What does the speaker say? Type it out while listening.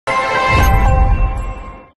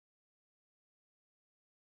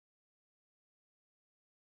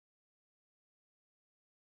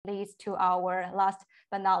leads to our last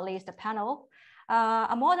but not least panel.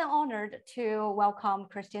 I'm more than honored to welcome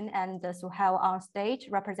Cristian and Suhail on stage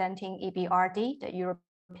representing EBRD, the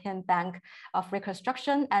European Bank of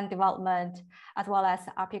Reconstruction and Development, as well as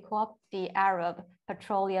APICORP, the Arab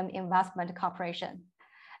Petroleum Investment Corporation.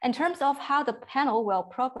 In terms of how the panel will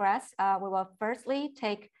progress, we will firstly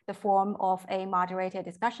take the form of a moderated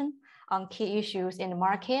discussion on key issues in the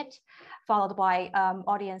market, followed by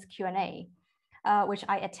audience Q&A, which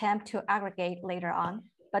I attempt to aggregate later on.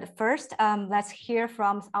 But first, let's hear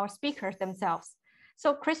from our speakers themselves.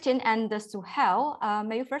 So Cristian and Suhail,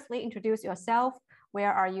 may you firstly introduce yourself,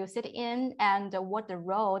 where are you sitting in, and what the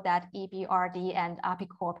role that EBRD and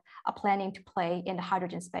APICORP are planning to play in the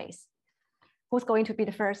hydrogen space? Who's going to be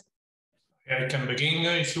the first? I can begin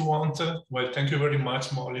if you want. Well, thank you very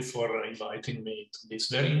much, Molly, for inviting me to this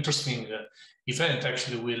very interesting event.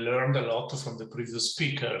 Actually, we learned a lot from the previous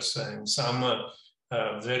speakers and some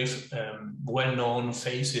very well-known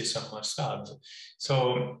faces, I must add.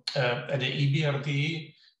 So at the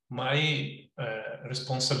EBRD, my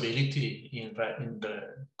responsibility in the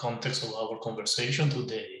context of our conversation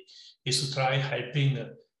today is to try helping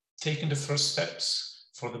taking the first steps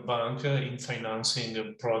for the bank in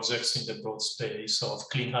financing projects in the broad space of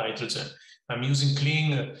clean hydrogen. I'm using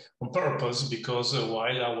clean on purpose because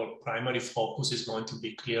while our primary focus is going to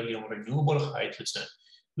be clearly on renewable hydrogen,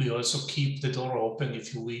 we also keep the door open,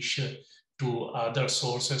 if you wish, to other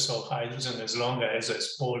sources of hydrogen, as long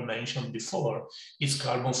as Paul mentioned before, its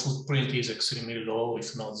carbon footprint is extremely low,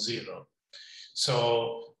 if not zero.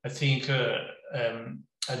 So I think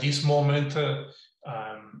at this moment,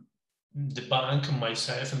 the bank,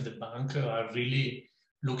 myself and the bank are really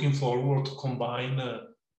looking forward to combine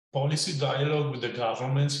policy dialogue with the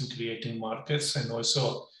governments in creating markets and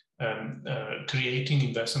also creating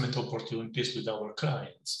investment opportunities with our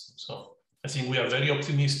clients. So I think we are very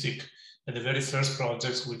optimistic that the very first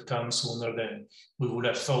projects will come sooner than we would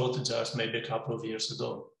have thought just maybe a couple of years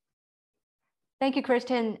ago. Thank you,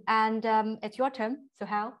 Cristian. And it's your turn,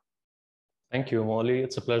 Suhail. Thank you, Molly.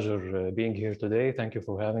 It's a pleasure being here today. Thank you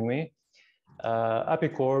for having me.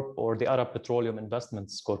 APICORP, or the Arab Petroleum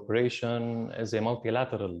Investments Corporation, is a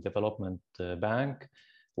multilateral development bank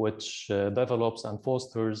which develops and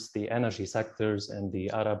fosters the energy sectors in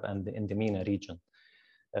the Arab and in the MENA region.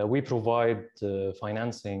 We provide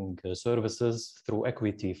financing services through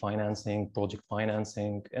equity financing, project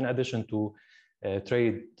financing, in addition to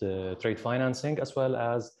trade financing, as well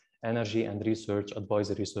as energy and research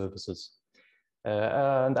advisory services.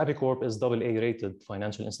 And APICORP is AA rated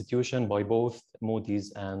financial institution by both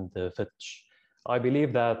Moody's and Fitch. I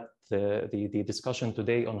believe that the discussion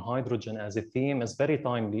today on hydrogen as a theme is very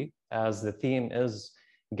timely, as the theme is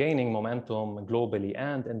gaining momentum globally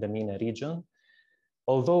and in the MENA region.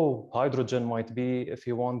 Although hydrogen might be, if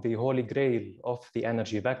you want, the holy grail of the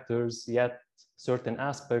energy vectors, yet certain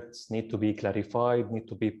aspects need to be clarified, need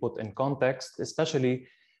to be put in context, especially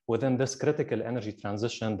within this critical energy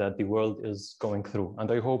transition that the world is going through.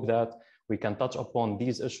 And I hope that we can touch upon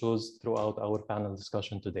these issues throughout our panel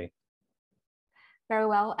discussion today. Very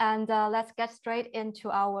well, and let's get straight into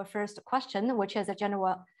our first question, which is a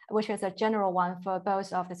general one for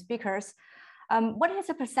both of the speakers. What is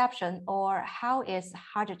the perception, or how is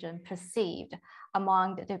hydrogen perceived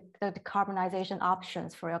among the decarbonization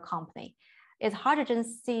options for your company? Is hydrogen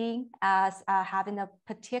seen as having a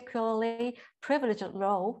particularly privileged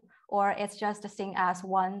role, or it's just seen as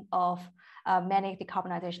one of many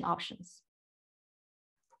decarbonization options?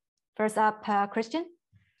 First up, Cristian.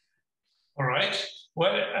 All right.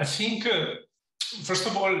 Well, I think, first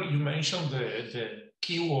of all, you mentioned the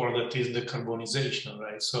keyword that is decarbonization,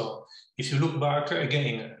 right? So if you look back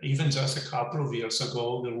again, even just a couple of years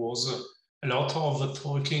ago, there was a lot of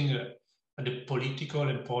talking at the political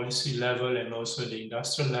and policy level and also the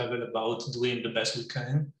industrial level about doing the best we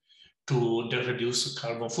can to reduce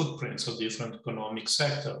carbon footprints of different economic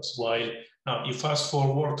sectors. While now you fast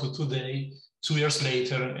forward to today, 2 years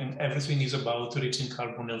later, and everything is about reaching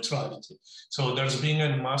carbon neutrality. So there's been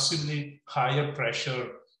a massively higher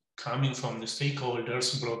pressure coming from the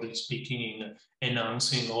stakeholders, broadly speaking, in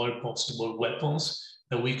enhancing all possible weapons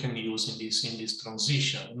that we can use in this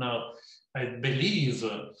transition. Now, I believe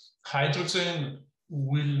hydrogen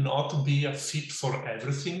will not be a fit for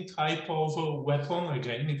everything type of weapon,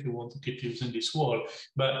 again, if you want to keep using this word,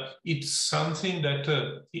 but it's something that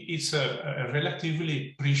it's a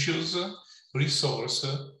relatively precious resource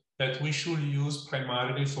that we should use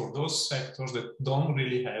primarily for those sectors that don't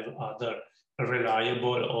really have other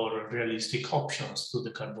reliable or realistic options to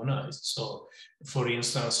decarbonize. So, for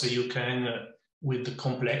instance, you can with the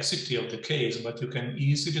complexity of the case, but you can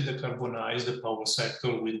easily decarbonize the power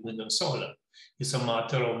sector with wind and solar. It's a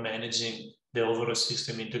matter of managing the overall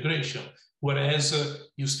system integration. Whereas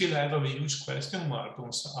you still have a huge question mark on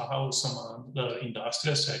how some other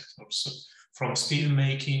industrial sectors, from steel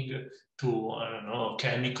making to, I don't know,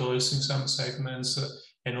 chemicals in some segments,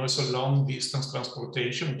 and also long distance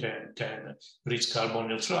transportation can reach carbon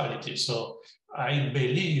neutrality. So I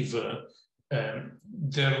believe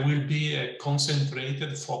there will be a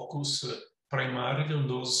concentrated focus primarily on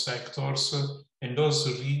those sectors and those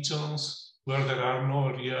regions where there are no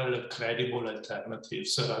real credible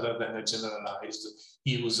alternatives rather than a generalized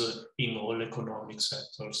use in all economic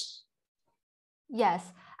sectors.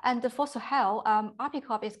 Yes, and for Suhail,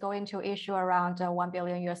 APICORP is going to issue around $1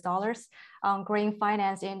 billion on green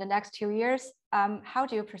finance in the next 2 years. How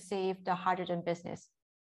do you perceive the hydrogen business?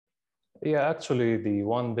 Yeah, actually, the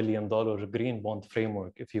 $1 billion green bond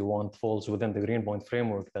framework, if you want, falls within the green bond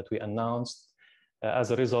framework that we announced as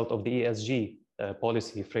a result of the ESG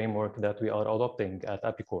policy framework that we are adopting at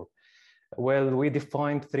APICORP. Well, we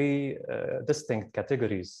defined three distinct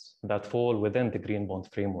categories that fall within the green bond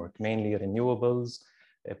framework, mainly renewables,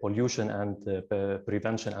 pollution and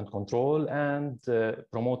prevention and control, and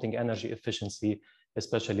promoting energy efficiency,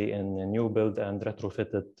 especially in new build and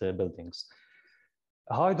retrofitted buildings.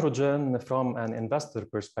 Hydrogen, from an investor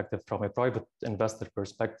perspective, from a private investor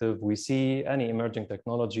perspective, we see any emerging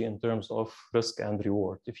technology in terms of risk and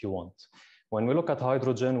reward, if you want. When we look at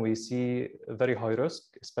hydrogen, we see very high risk,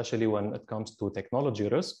 especially when it comes to technology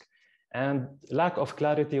risk, and lack of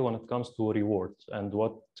clarity when it comes to reward and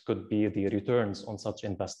what could be the returns on such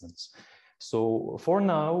investments. So for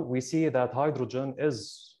now, we see that hydrogen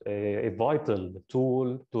is a vital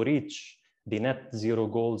tool to reach the net zero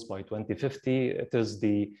goals by 2050. It is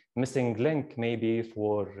the missing link maybe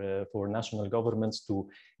for national governments to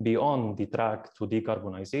be on the track to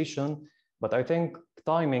decarbonization. But I think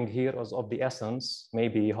timing here is of the essence.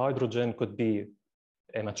 Maybe hydrogen could be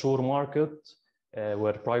a mature market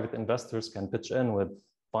where private investors can pitch in with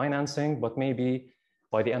financing, but maybe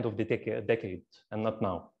by the end of the decade and not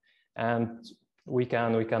now. And we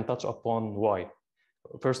can touch upon why.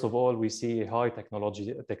 First of all, we see high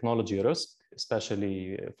technology risk,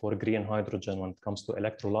 especially for green hydrogen when it comes to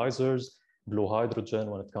electrolyzers, blue hydrogen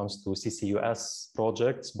when it comes to CCUS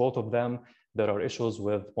projects. Both of them, there are issues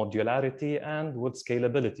with modularity and with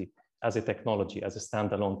scalability as a technology, as a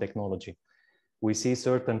standalone technology. We see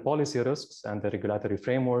certain policy risks and the regulatory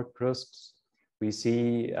framework risks. We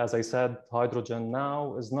see, as I said, hydrogen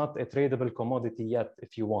now is not a tradable commodity yet,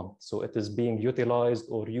 if you want. So it is being utilized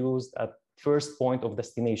or used at first point of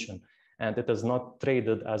destination, and it is not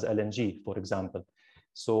traded as LNG, for example.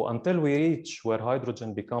 So until we reach where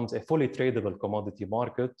hydrogen becomes a fully tradable commodity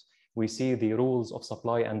market, we see the rules of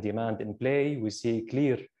supply and demand in play. We see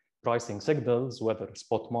clear pricing signals, whether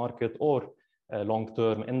spot market or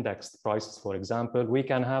long-term indexed prices, for example. We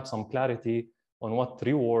can have some clarity on what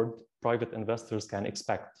reward private investors can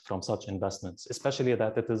expect from such investments, especially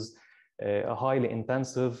that it is a highly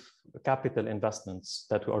intensive capital investments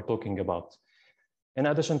that we are talking about. In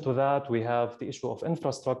addition to that, we have the issue of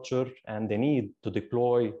infrastructure and the need to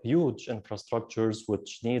deploy huge infrastructures,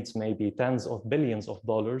 which needs maybe tens of billions of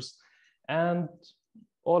dollars. And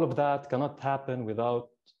all of that cannot happen without,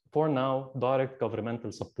 for now, direct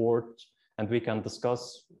governmental support. And we can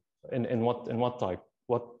discuss in what type,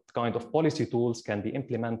 what kind of policy tools can be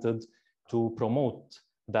implemented to promote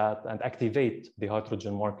that and activate the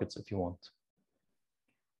hydrogen markets, if you want.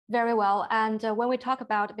 Very well. And when we talk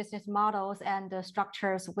about business models and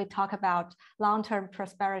structures, we talk about long-term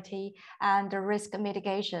prosperity and risk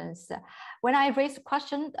mitigations. When I raised the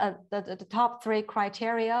question, the top 3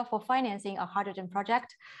 criteria for financing a hydrogen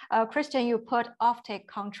project, Cristian, you put offtake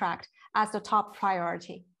contract as the top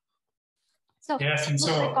priority. So,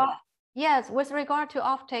 yes, with regard to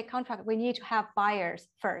offtake contract, we need to have buyers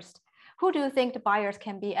first. Who do you think the buyers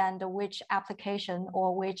can be, and which application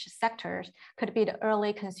or which sectors could be the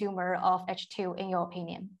early consumer of H2 in your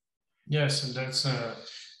opinion? Yes, and that's,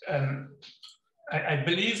 I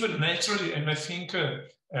believe naturally, and I think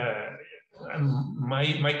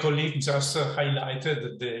my colleague just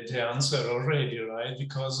highlighted the answer already, right?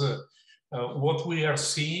 Because what we are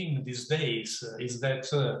seeing these days is that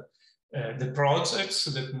the projects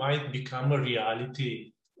that might become a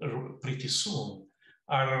reality pretty soon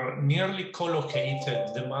are nearly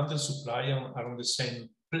co-located. Demand and supply are in the same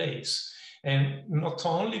place, and not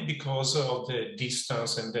only because of the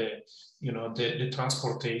distance and the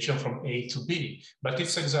transportation from A to B, but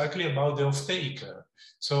it's exactly about the off-taker.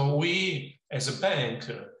 So we, as a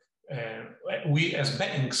bank, we as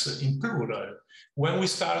banks in plural, when we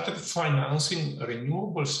started financing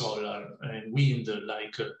renewable solar and wind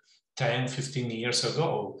like 10, 15 years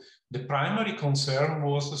ago, the primary concern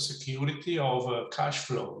was the security of cash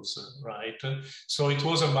flows, right? So it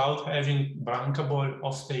was about having bankable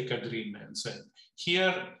offtake agreements. And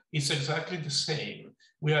here it's exactly the same.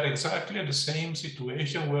 We are exactly at the same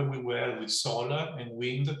situation where we were with solar and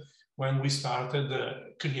wind when we started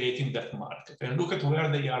creating that market. And look at where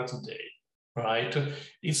they are today, right?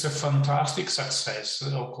 It's a fantastic success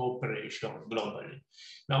of cooperation globally.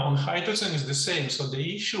 Now on hydrogen is the same. So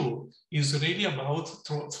the issue is really about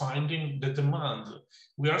finding the demand.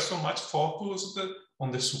 We are so much focused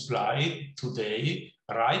on the supply today,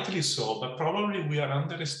 rightly so, but probably we are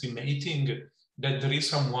underestimating that there is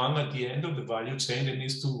someone at the end of the value chain that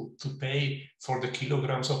needs to pay for the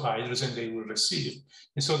kilograms of hydrogen they will receive.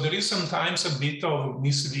 And so there is sometimes a bit of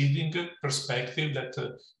misleading perspective that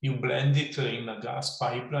you blend it in a gas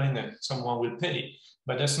pipeline and someone will pay,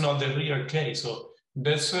 but that's not the real case. So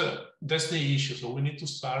that's the issue. So we need to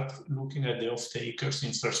start looking at the off-takers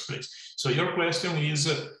in first place. So your question is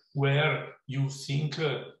where you think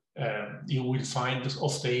you will find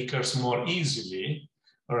off-takers more easily.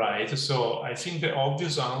 Right, so I think the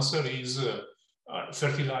obvious answer is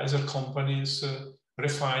fertilizer companies,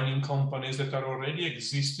 refining companies that are already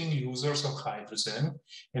existing users of hydrogen,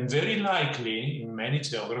 and very likely in many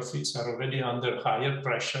geographies are already under higher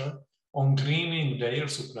pressure on greening their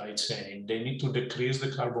supply chain. They need to decrease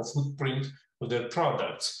the carbon footprint of their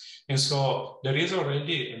products. And so there is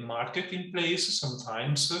already a market in place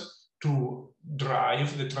sometimes to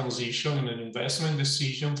drive the transition and an investment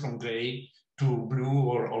decision from gray to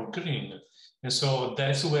blue or green. And so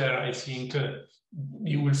that's where I think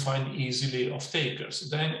you will find easily off-takers.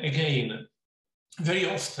 Then again, very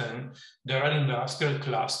often there are industrial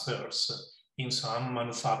clusters in some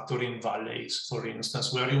manufacturing valleys, for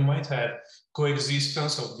instance, where you might have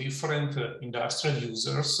coexistence of different industrial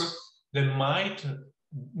users that might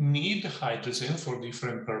need hydrogen for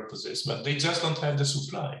different purposes, but they just don't have the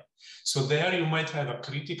supply. So there you might have a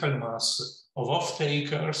critical mass of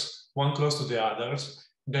off-takers, one close to the others,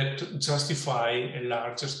 that justify a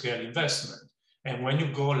larger scale investment. And when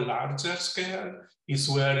you go larger scale, is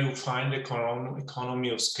where you find economy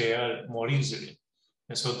of scale more easily.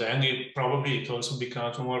 And so then it also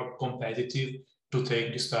becomes more competitive to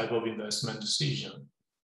take this type of investment decision.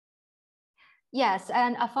 Yes,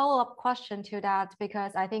 and a follow-up question to that,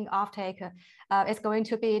 because I think offtake is going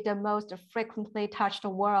to be the most frequently touched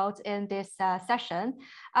word in this session.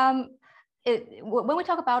 When we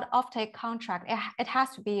talk about offtake contract, it has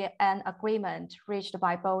to be an agreement reached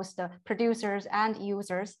by both the producers and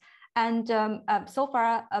users. And so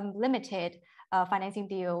far, limited financing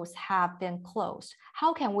deals have been closed.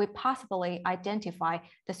 How can we possibly identify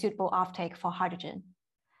the suitable offtake for hydrogen?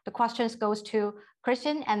 The questions goes to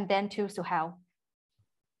Cristian and then to Suhail.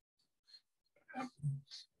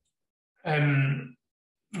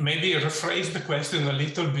 Maybe rephrase the question a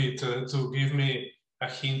little bit to give me a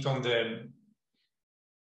hint on the...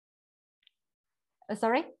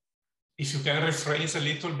 Sorry? If you can rephrase a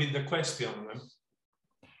little bit the question.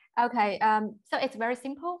 Okay, so it's very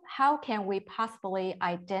simple. How can we possibly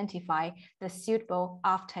identify the suitable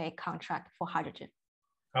offtake contract for hydrogen?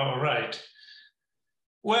 All right.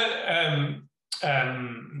 Well,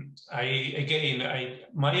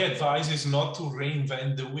 my advice is not to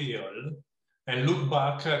reinvent the wheel and look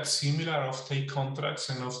back at similar offtake contracts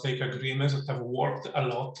and offtake agreements that have worked a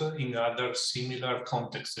lot in other similar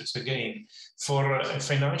contexts. Again, for a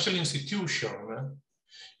financial institution,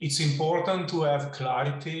 it's important to have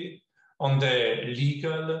clarity on the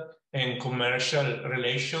legal and commercial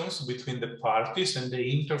relations between the parties and the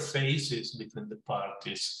interfaces between the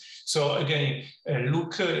parties. So again,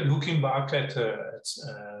 looking back at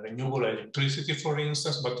renewable electricity, for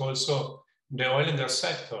instance, but also the oil and gas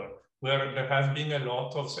sector, where there have been a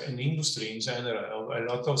lot of, an industry in general, a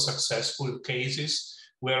lot of successful cases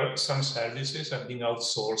where some services have been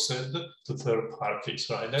outsourced to third parties,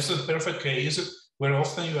 right? That's a perfect case where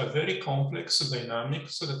often you have very complex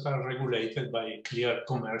dynamics that are regulated by clear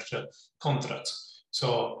commercial contracts.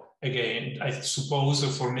 So again, I suppose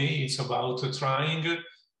for me, it's about trying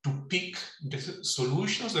to pick the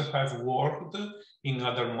solutions that have worked in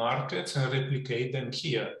other markets and replicate them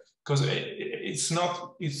here. Because it's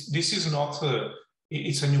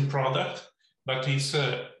a new product, but it's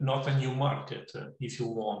not a new market, if you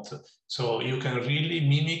want. So you can really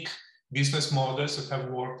mimic business models that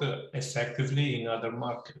have worked effectively in other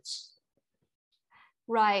markets.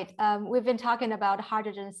 Right. We've been talking about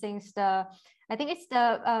hydrogen since I think it's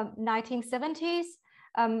the 1970s.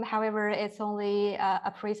 However, it's only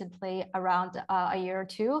recently, around a year or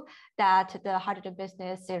two, that the hydrogen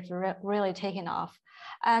business is really taking off.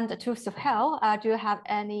 And to Suhail, do you have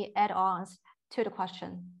any add-ons to the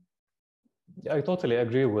question? I totally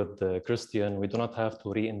agree with Cristian. We do not have to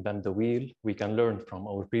reinvent the wheel. We can learn from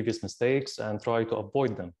our previous mistakes and try to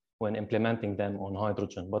avoid them when implementing them on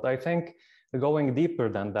hydrogen. But I think going deeper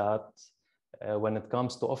than that, when it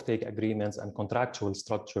comes to offtake agreements and contractual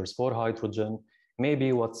structures for hydrogen,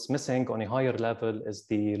 maybe what's missing on a higher level is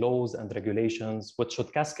the laws and regulations, which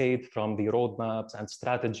should cascade from the roadmaps and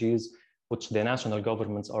strategies which the national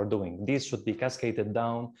governments are doing. These should be cascaded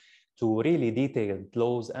down to really detailed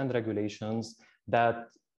laws and regulations that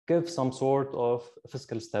give some sort of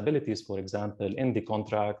fiscal stabilities, for example, in the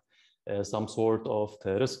contract, some sort of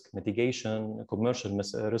risk mitigation, commercial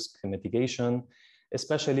risk mitigation,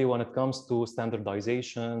 especially when it comes to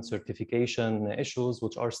standardization, certification issues,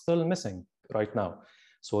 which are still missing right now.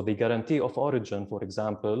 So the guarantee of origin, for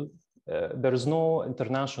example, there is no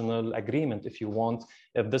international agreement, if you want,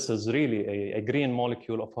 if this is really a green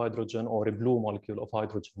molecule of hydrogen or a blue molecule of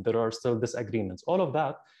hydrogen. There are still disagreements. All of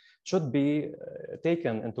that should be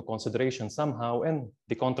taken into consideration somehow in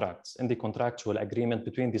the contracts, in the contractual agreement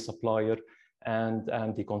between the supplier and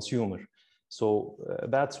the consumer. So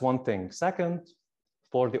that's one thing. Second,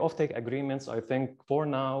 for the offtake agreements, I think for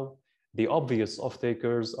now, the obvious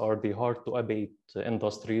offtakers are the hard-to-abate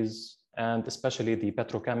industries, and especially the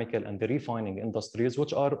petrochemical and the refining industries,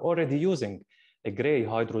 which are already using a gray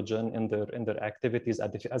hydrogen in their activities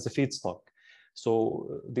as a feedstock.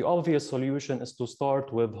 So the obvious solution is to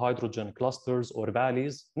start with hydrogen clusters or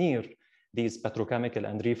valleys near these petrochemical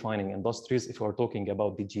and refining industries, if we're talking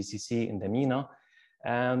about the GCC in the MENA.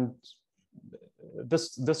 And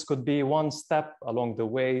this could be one step along the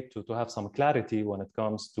way to have some clarity when it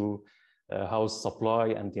comes to how supply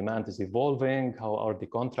and demand is evolving, how are the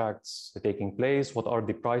contracts taking place, what are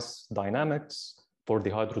the price dynamics for the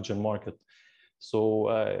hydrogen market. So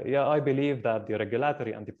yeah, I believe that the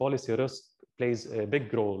regulatory and the policy risk plays a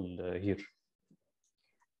big role here.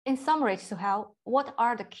 In summary, Suhail, what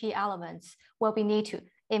are the key elements will be needed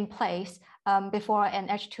in place before an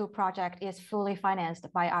H2 project is fully financed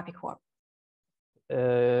by APICORP?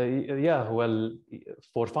 Yeah, well,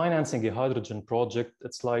 for financing a hydrogen project,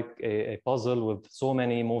 it's like a puzzle with so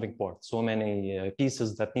many moving parts, so many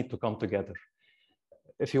pieces that need to come together.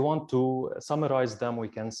 If you want to summarize them, we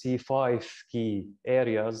can see 5 key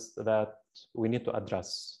areas that we need to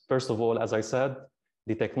address. First of all, as I said,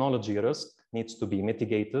 the technology risk needs to be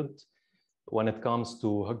mitigated. When it comes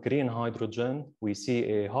to green hydrogen, we see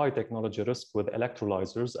a high technology risk with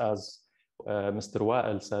electrolyzers, as Mr.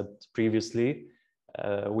 Wael said previously.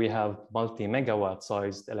 We have multi-megawatt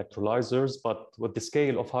sized electrolyzers, but with the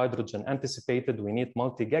scale of hydrogen anticipated, we need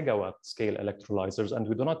multi-gigawatt scale electrolyzers, and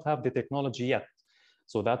we do not have the technology yet.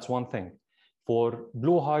 So that's one thing. For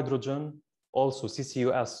blue hydrogen, also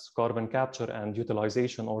CCUS, carbon capture and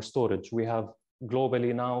utilization or storage, we have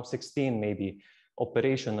globally now 16 maybe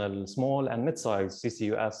operational small and mid-sized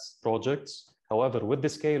CCUS projects. However, with the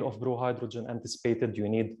scale of blue hydrogen anticipated, you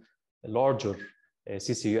need larger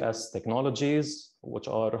CCUS technologies, which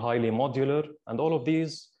are highly modular, and all of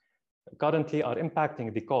these currently are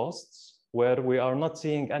impacting the costs, where we are not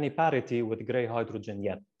seeing any parity with gray hydrogen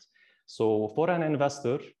yet. So for an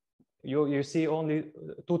investor, you see only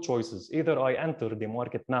 2 choices. Either I enter the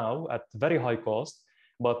market now at very high cost,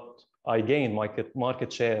 but I gain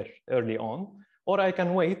market share early on, or I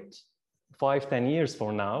can wait 5-10 years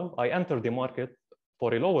from now. I enter the market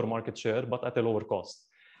for a lower market share, but at a lower cost.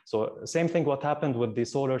 So same thing what happened with the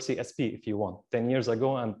solar CSP, if you want, 10 years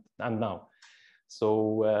ago and now.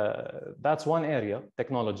 So that's one area,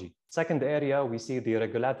 technology. Second area, we see the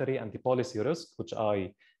regulatory and the policy risk, which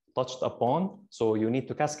I touched upon. So you need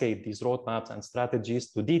to cascade these roadmaps and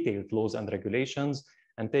strategies to detailed laws and regulations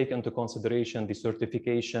and take into consideration the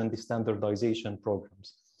certification, the standardization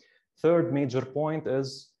programs. Third major point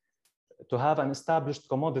is to have an established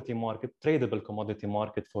commodity market, tradable commodity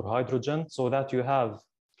market for hydrogen, so that you have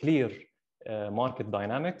clear market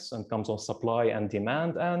dynamics in terms of supply and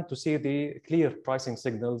demand, and to see the clear pricing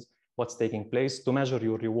signals, what's taking place, to measure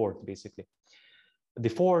your reward, basically. The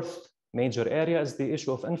fourth major area is the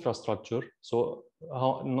issue of infrastructure. So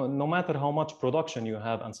no matter how much production you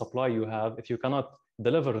have and supply you have, if you cannot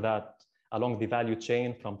deliver that along the value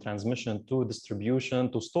chain from transmission to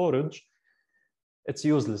distribution to storage, it's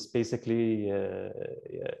useless, basically,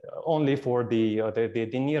 only for the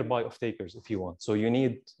nearby off-takers, if you want. So you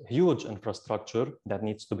need huge infrastructure that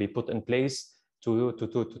needs to be put in place to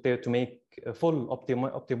make full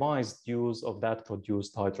optimized use of that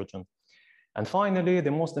produced hydrogen. And finally,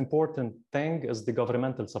 the most important thing is the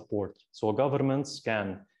governmental support. So governments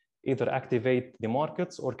can either activate the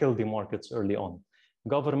markets or kill the markets early on.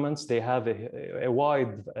 Governments, they have a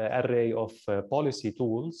wide array of policy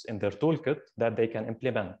tools in their toolkit that they can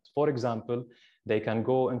implement. For example, they can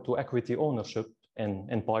go into equity ownership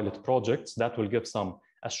in pilot projects that will give some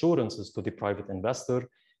assurances to the private investor.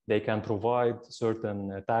 They can provide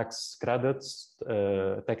certain tax credits,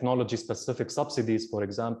 technology-specific subsidies, for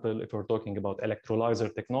example, if we're talking about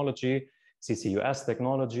electrolyzer technology, CCUS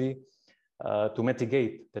technology, to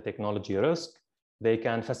mitigate the technology risk. They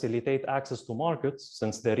can facilitate access to markets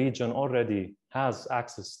since the region already has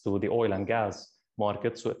access to the oil and gas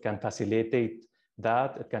market, so it can facilitate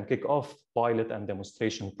that. It can kick off pilot and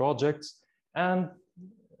demonstration projects. And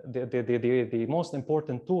the most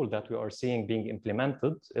important tool that we are seeing being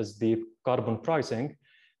implemented is the carbon pricing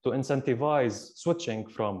to incentivize switching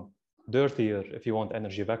from dirtier, if you want,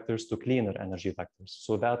 energy vectors to cleaner energy vectors.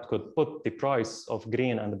 So that could put the price of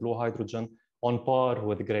green and blue hydrogen on par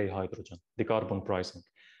with gray hydrogen, the carbon pricing.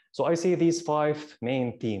 So I see these 5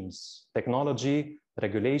 main themes: technology,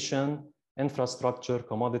 regulation, infrastructure,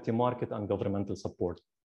 commodity market, and governmental support.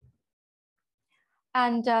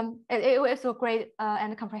 And it was a great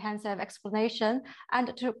and comprehensive explanation.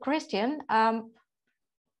 And to Cristian,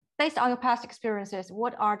 based on your past experiences,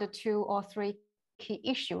 what are the 2 or 3 key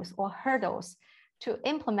issues or hurdles to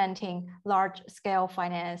implementing large-scale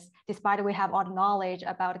finance, despite we have all the knowledge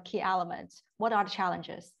about the key elements? What are the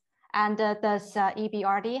challenges? And does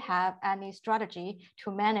EBRD have any strategy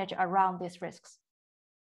to manage around these risks?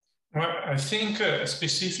 Well, I think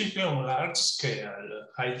specifically on large-scale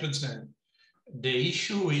hydrogen, the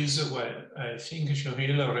issue is, well, I think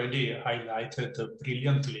Suhail already highlighted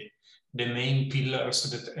brilliantly the main pillars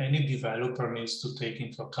that any developer needs to take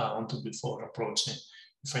into account before approaching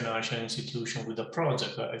financial institution with a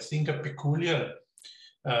project. I think a peculiar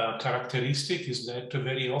characteristic is that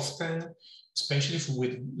very often, especially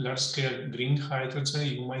with large-scale green hydrogen,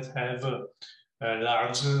 you might have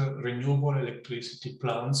large renewable electricity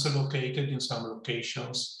plants located in some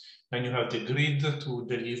locations. Then you have the grid to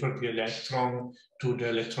deliver the electron to the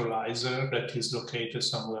electrolyzer that is located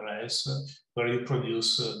somewhere else, where you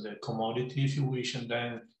produce the commodity, if you wish, and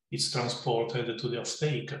then it's transported to the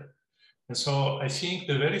off-taker. And so I think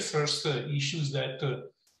the very first issue is that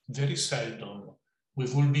very seldom we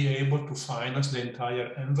will be able to finance the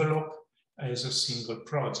entire envelope as a single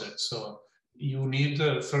project. So you need,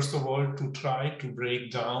 first of all, to try to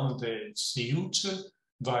break down the huge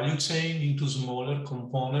value chain into smaller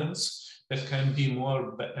components that can be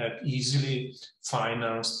more easily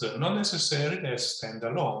financed, not necessarily as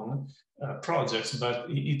standalone projects, but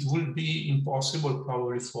it will be impossible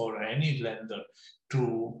probably for any lender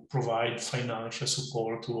to provide financial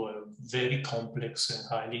support to a very complex and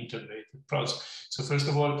highly integrated project. So first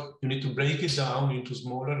of all, you need to break it down into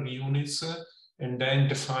smaller units and then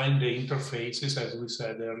define the interfaces, as we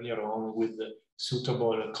said earlier on, with the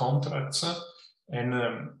suitable contracts. And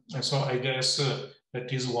so I guess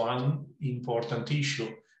that is one important issue.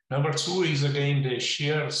 Number 2 is, again, the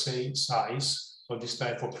sheer size of this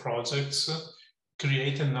type of projects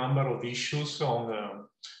create a number of issues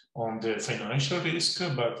on the financial risk,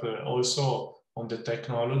 but also on the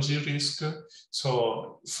technology risk.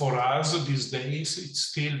 So for us these days, it's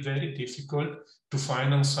still very difficult to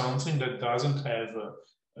finance something that doesn't have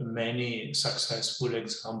many successful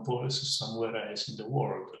examples somewhere else in the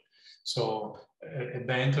world. So a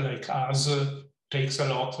bank like us takes a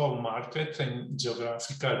lot of market and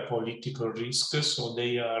geographical political risk. So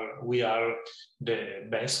we are the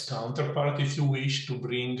best counterpart, if you wish, to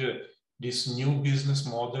bring this new business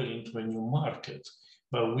model into a new market.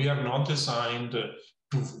 But we are not designed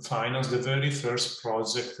to finance the very first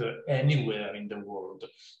project anywhere in the world.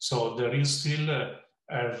 So there is still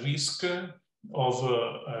a risk of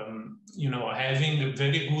having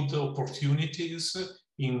very good opportunities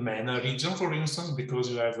in MENA region, for instance,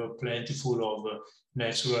 because you have plentiful of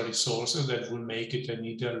natural resources that will make it an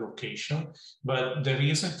ideal location. But there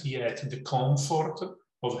isn't yet the comfort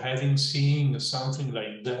of having seen something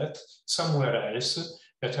like that somewhere else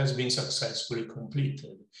that has been successfully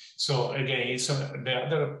completed. So again, it's the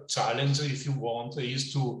other challenge, if you want,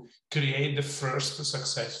 is to create the first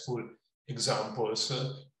successful examples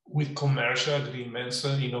with commercial agreements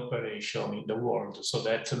in operation in the world, so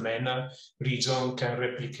that the MENA region can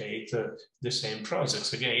replicate the same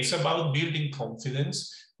projects. Again, it's about building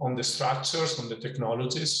confidence on the structures, on the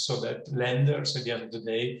technologies, so that lenders at the end of the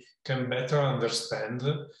day can better understand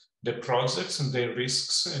the projects and their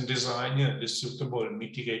risks and design the suitable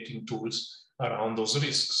mitigating tools around those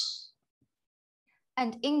risks.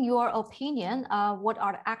 And in your opinion, what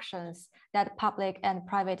are the actions that public and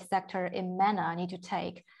private sector in MENA need to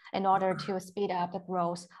take in order to speed up the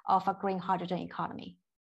growth of a green hydrogen economy?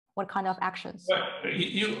 What kind of actions?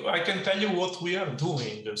 Well, I can tell you what we are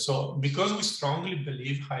doing. So because we strongly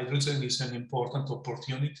believe hydrogen is an important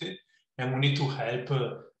opportunity and we need to help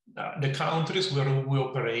the countries where we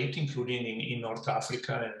operate, including in North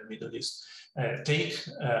Africa and the Middle East, take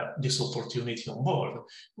this opportunity on board.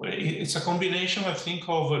 It's a combination, I think,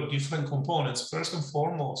 of different components. First and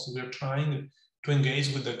foremost, we're trying to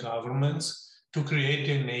engage with the governments to create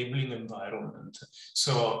the enabling environment.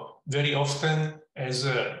 So very often, as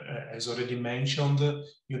already mentioned,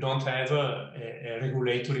 you don't have a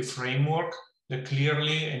regulatory framework that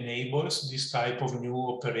clearly enables this type of new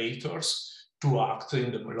operators to act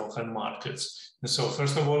in the local markets. And so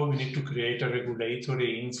first of all, we need to create a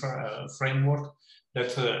regulatory framework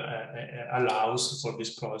that allows for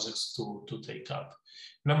these projects to take up.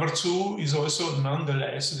 Number two is also,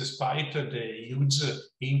 nonetheless, despite the huge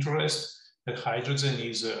interest that hydrogen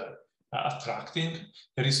is attracting,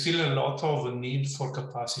 there is still a lot of need for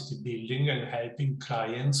capacity building and helping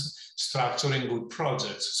clients structuring good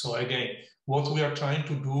projects. So again, what we are trying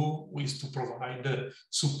to do is to provide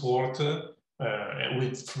support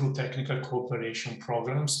through technical cooperation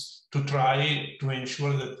programs to try to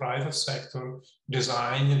ensure the private sector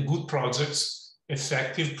design good projects,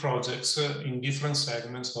 effective projects in different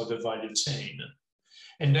segments of the value chain.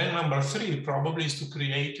 And then number three probably is to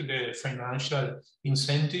create the financial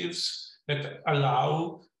incentives that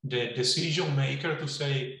allow the decision maker to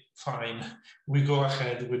say, fine, we go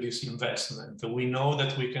ahead with this investment. We know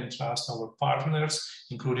that we can trust our partners,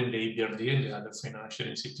 including the EBRD and the other financial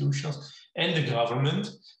institutions and the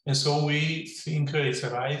government. And so we think it's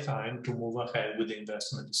the right time to move ahead with the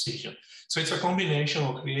investment decision. So it's a combination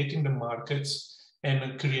of creating the markets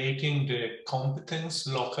and creating the competence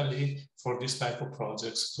locally for this type of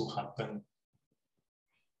projects to happen.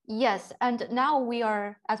 Yes, and now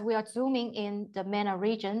as we are zooming in the MENA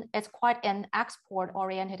region, it's quite an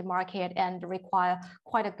export-oriented market and require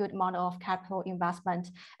quite a good amount of capital investment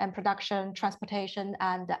and production, transportation,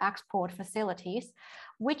 and the export facilities.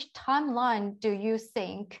 Which timeline do you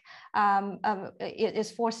think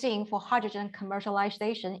is foreseen for hydrogen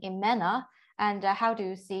commercialization in MENA? And how do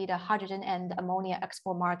you see the hydrogen and ammonia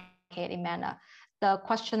export market in MENA? The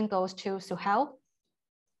question goes to Suhail.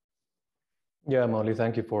 Yeah, Molly,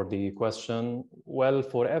 thank you for the question. Well,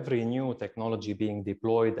 for every new technology being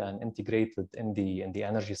deployed and integrated in the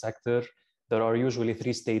energy sector, there are usually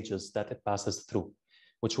three stages that it passes through,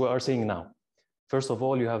 which we are seeing now. First of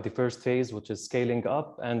all, you have the first phase, which is scaling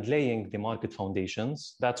up and laying the market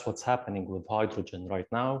foundations. That's what's happening with hydrogen right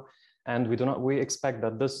now. And we expect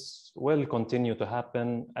that this will continue to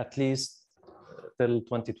happen at least till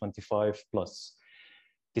 2025 plus.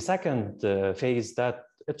 The second phase that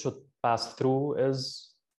it should pass through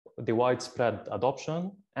is the widespread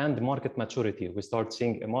adoption and the market maturity. We start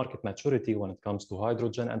seeing a market maturity when it comes to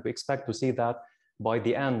hydrogen, and we expect to see that by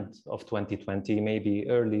the end of 2020, maybe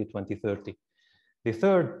early 2030. The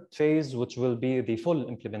third phase, which will be the full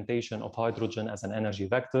implementation of hydrogen as an energy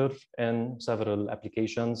vector in several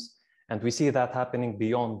applications, and we see that happening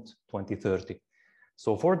beyond 2030.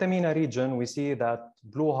 So for the MENA region, we see that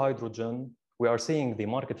blue hydrogen, we are seeing the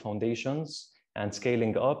market foundations and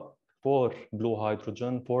scaling up for blue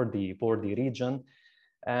hydrogen for the region.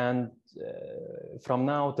 And from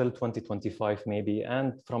now till 2025 maybe,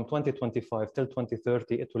 and from 2025 till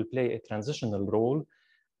 2030, it will play a transitional role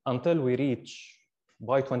until we reach,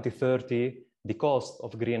 by 2030, the cost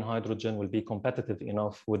of green hydrogen will be competitive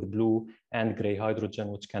enough with blue and gray hydrogen,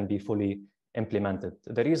 which can be fully implemented.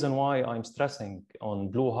 The reason why I'm stressing on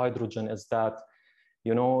blue hydrogen is that,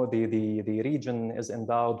 you know, the region is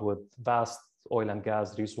endowed with vast oil and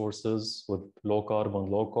gas resources with low carbon,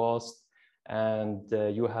 low cost, and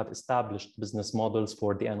you have established business models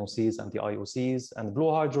for the NOCs and the IOCs, and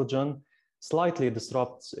blue hydrogen slightly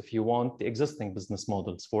disrupts, if you want, the existing business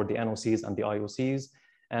models for the NOCs and the IOCs,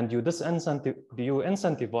 and you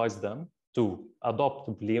incentivize them to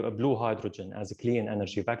adopt blue hydrogen as a clean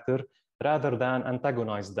energy vector rather than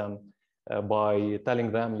antagonize them by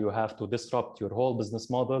telling them you have to disrupt your whole business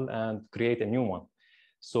model and create a new one.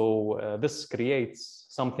 So this creates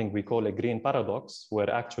something we call a green paradox, where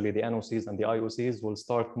actually the NOCs and the IOCs will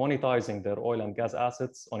start monetizing their oil and gas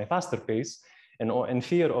assets on a faster pace in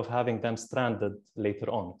fear of having them stranded later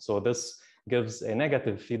on. So this gives a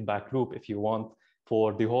negative feedback loop, if you want,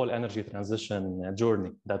 for the whole energy transition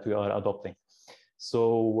journey that we are adopting.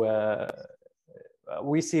 So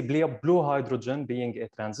we see blue hydrogen being a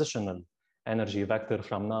transitional energy vector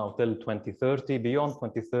from now till 2030. Beyond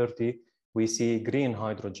 2030, we see green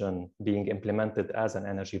hydrogen being implemented as an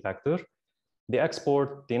energy vector.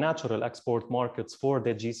 The natural export markets for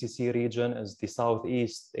the GCC region is the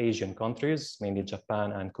Southeast Asian countries, mainly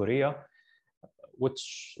Japan and Korea,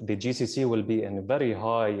 which the GCC will be in very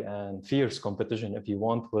high and fierce competition, if you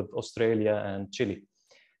want, with Australia and Chile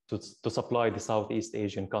to supply the Southeast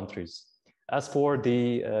Asian countries. As for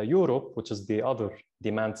the Europe, which is the other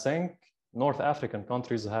demand sink, North African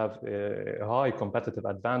countries have a high competitive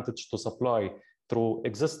advantage to supply through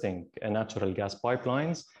existing natural gas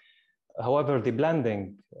pipelines. However, the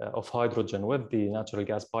blending of hydrogen with the natural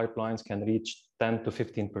gas pipelines can reach 10 to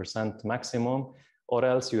 15% maximum, or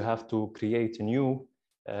else you have to create new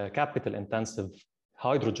capital-intensive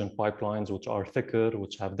hydrogen pipelines, which are thicker,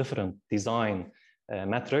 which have different design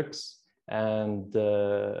metrics.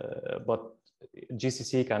 But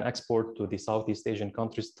GCC can export to the Southeast Asian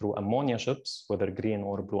countries through ammonia ships, whether green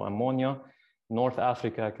or blue ammonia. North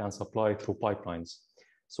Africa can supply through pipelines.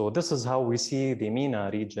 So this is how we see the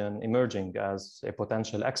MENA region emerging as a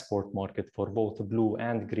potential export market for both blue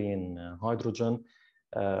and green hydrogen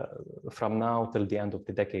from now till the end of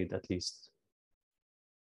the decade, at least.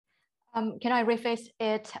 Can I rephrase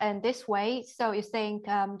it in this way? So you think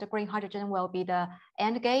the green hydrogen will be the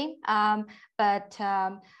end game, but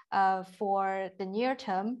for the near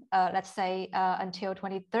term, let's say until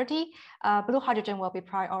 2030, blue hydrogen will be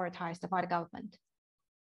prioritized by the government.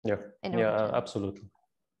 Yeah, absolutely.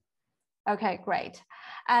 Okay, great.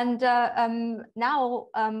 And now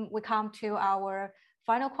we come to our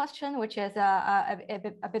final question, which is a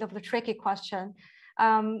bit of a tricky question.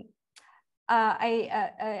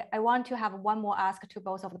 I want to have one more ask to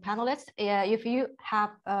both of the panelists. If you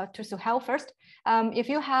have, to Suhail first, if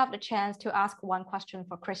you have the chance to ask one question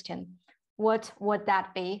for Cristian, what would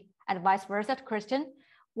that be? And vice versa to Cristian,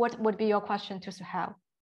 what would be your question to Suhail?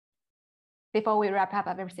 Before we wrap up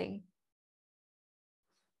everything.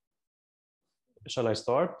 Shall I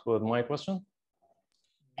start with my question?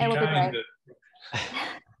 It would be great.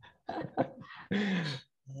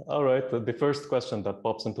 All right, the first question that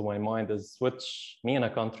pops into my mind is which MENA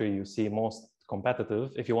country you see most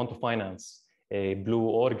competitive if you want to finance a blue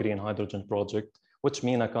or green hydrogen project? Which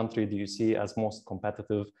MENA country do you see as most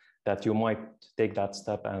competitive that you might take that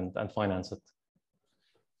step and finance it?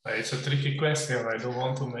 It's a tricky question. I don't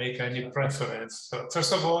want to make any preference. So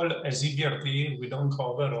first of all, as EBRD, we don't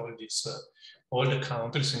cover all the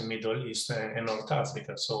countries in Middle East and North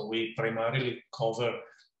Africa. So we primarily cover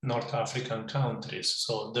North African countries,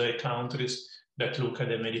 so the countries that look at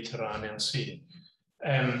the Mediterranean Sea.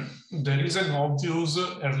 There is an obvious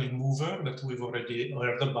early mover that we've already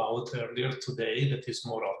heard about earlier today, that is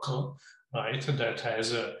Morocco, right? That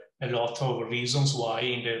has a lot of reasons why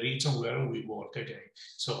in the region where we work again.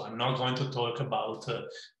 So I'm not going to talk about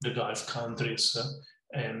the Gulf countries.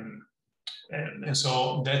 And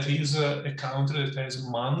so that is a country that has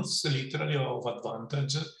months literally of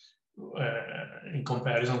advantage in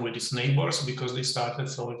comparison with its neighbors, because they started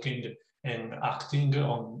talking and acting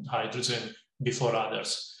on hydrogen before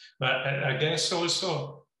others. But I guess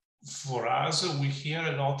also for us, we hear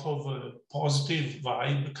a lot of positive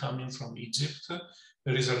vibe coming from Egypt.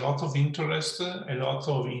 There is a lot of interest, a lot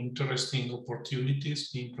of interesting opportunities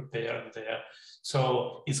being prepared there.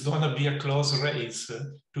 So it's going to be a close race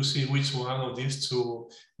to see which one of these two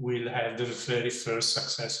will have the very first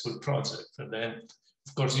successful project. And then,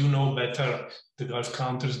 of course, you know better the Gulf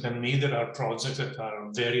countries than me. There are projects that are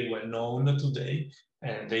very well known today,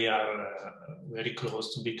 and they are very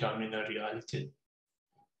close to becoming a reality.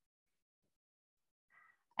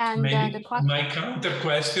 And maybe my counter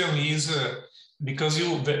question is, because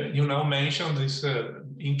you now mentioned this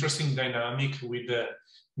interesting dynamic with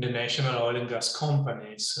the national oil and gas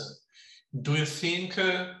companies, do you think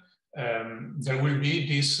there will be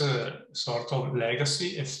this sort of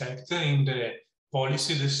legacy effect in the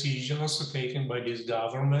policy decisions taken by these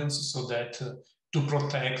governments, so that to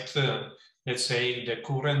protect, let's say, the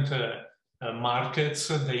current markets,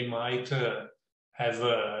 they might have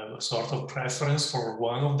a sort of preference for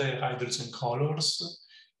one of the hydrogen colors,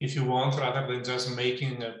 if you want, rather than just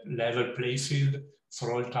making a level play field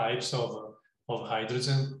for all types of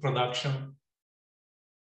hydrogen production?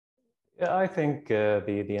 Yeah, I think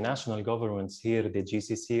the national governments here, the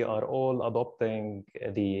GCC, are all adopting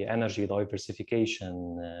the energy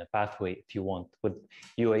diversification pathway, if you want, with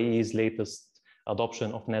UAE's latest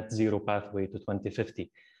adoption of net zero pathway to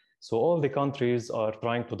 2050. So all the countries are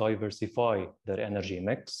trying to diversify their energy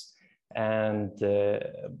mix. And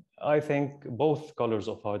I think both colors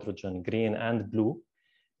of hydrogen, green and blue,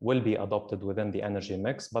 will be adopted within the energy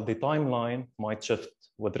mix, but the timeline might shift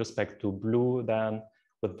with respect to blue than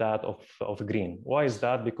with that of green. Why is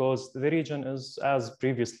that? Because the region is, as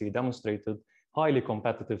previously demonstrated, highly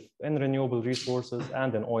competitive in renewable resources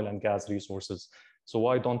and in oil and gas resources. So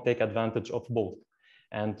why don't take advantage of both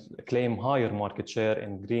and claim higher market share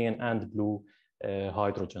in green and blue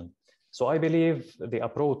hydrogen? So I believe the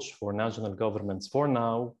approach for national governments for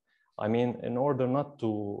now, I mean, in order not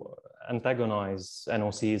to antagonize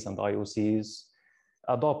NOCs and IOCs,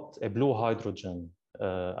 adopt a blue hydrogen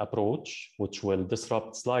approach, which will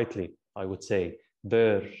disrupt slightly, I would say,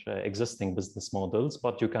 their existing business models,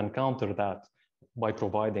 but you can counter that by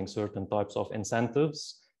providing certain types of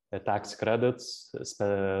incentives, tax credits,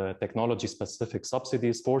 technology-specific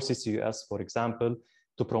subsidies for CCUS, for example,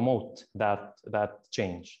 to promote that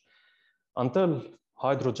change. Until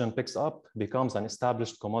hydrogen picks up, becomes an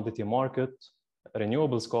established commodity market,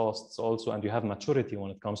 renewables costs also, and you have maturity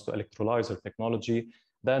when it comes to electrolyzer technology,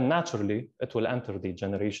 then naturally it will enter the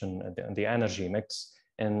generation and the energy mix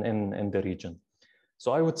in the region.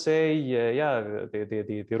 So I would say, yeah,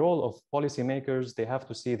 the role of policymakers, they have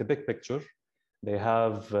to see the big picture. They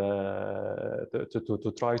have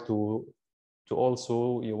to try to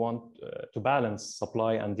also, you want to balance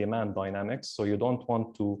supply and demand dynamics. So you don't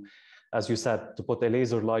want to, as you said, to put a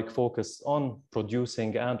laser-like focus on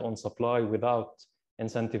producing and on supply without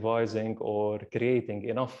incentivizing or creating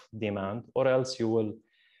enough demand, or else you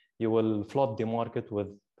will flood the market with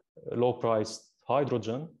low-priced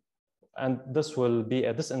hydrogen, and this will be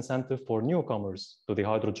a disincentive for newcomers to the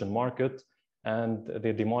hydrogen market, and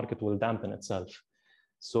the market will dampen itself.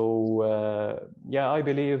 So yeah, I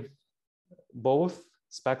believe both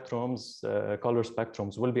spectrums, color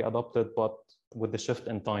spectrums will be adopted, but with the shift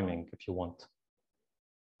in timing, if you want.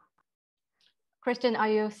 Cristian, are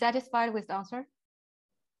you satisfied with the answer?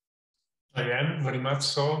 I am, very much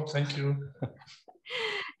so. Thank you.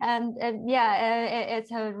 And yeah,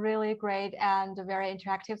 it's a really great and very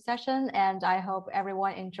interactive session, and I hope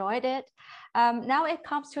everyone enjoyed it. Now it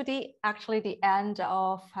comes to the end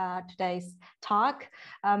of today's talk.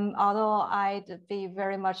 Although I'd be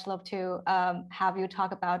very much love to have you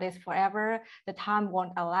talk about this forever, the time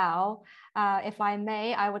won't allow. If I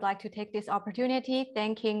may, I would like to take this opportunity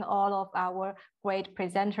thanking all of our great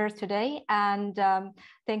presenters today, and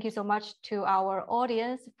thank you so much to our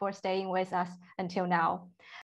audience for staying with us until now.